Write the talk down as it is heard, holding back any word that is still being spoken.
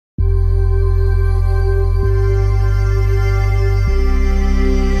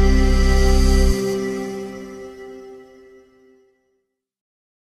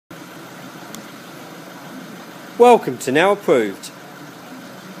Welcome to Now Approved.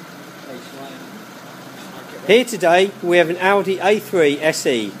 Here today we have an Audi A3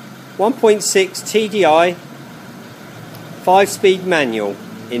 SE 1.6 TDI 5-speed manual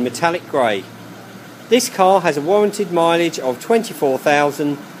in metallic grey. This car has a warranted mileage of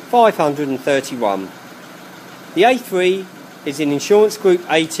 24,531. The A3 is in insurance group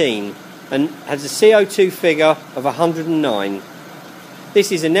 18 and has a CO2 figure of 109.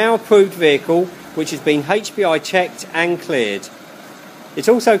 This is a now approved vehicle which has been HPI checked and cleared. It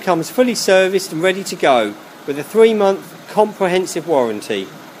also comes fully serviced and ready to go with a 3-month comprehensive warranty.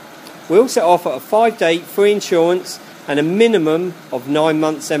 We also offer a 5-day free insurance and a minimum of 9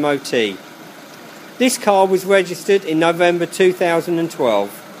 months MOT. This car was registered in November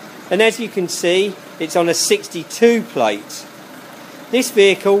 2012 and as you can see it's on a 62 plate. This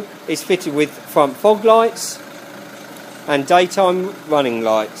vehicle is fitted with front fog lights and daytime running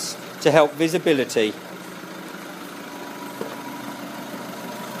lights to help visibility.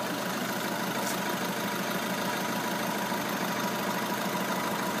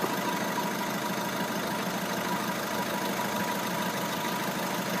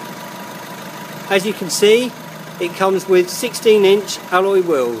 As you can see, it comes with 16-inch alloy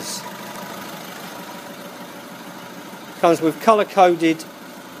wheels. Comes with colour-coded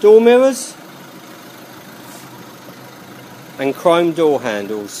door mirrors and chrome door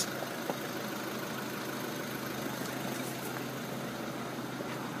handles.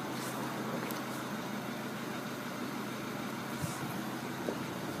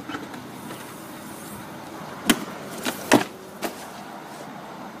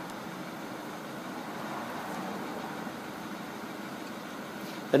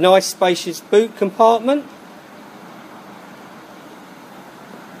 A nice spacious boot compartment.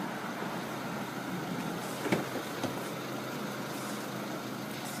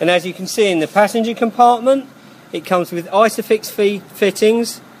 And as you can see in the passenger compartment, it comes with Isofix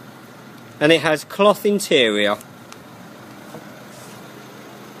fittings and it has cloth interior.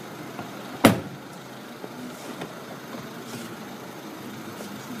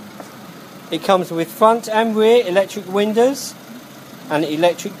 It comes with front and rear electric windows and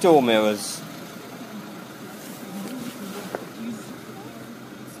electric door mirrors.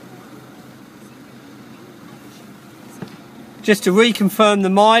 Just to reconfirm the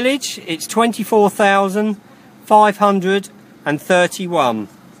mileage, it's 24,531.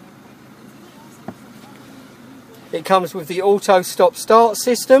 It comes with the auto stop start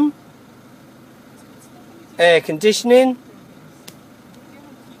system, air conditioning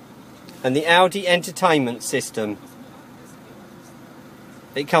and the Audi entertainment system.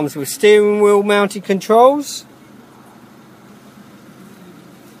 It comes with steering wheel mounted controls,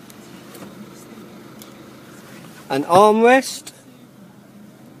 an armrest,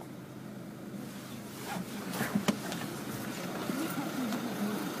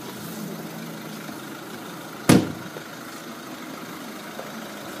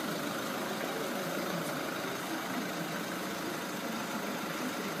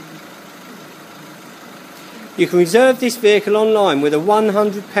 You can reserve this vehicle online with a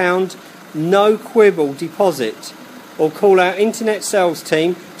 £100 no quibble deposit or call our internet sales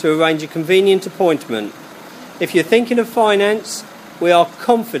team to arrange a convenient appointment. If you're thinking of finance, we are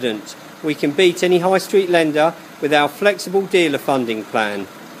confident we can beat any high street lender with our flexible dealer funding plan.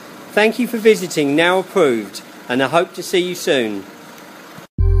 Thank you for visiting Now Approved and I hope to see you soon.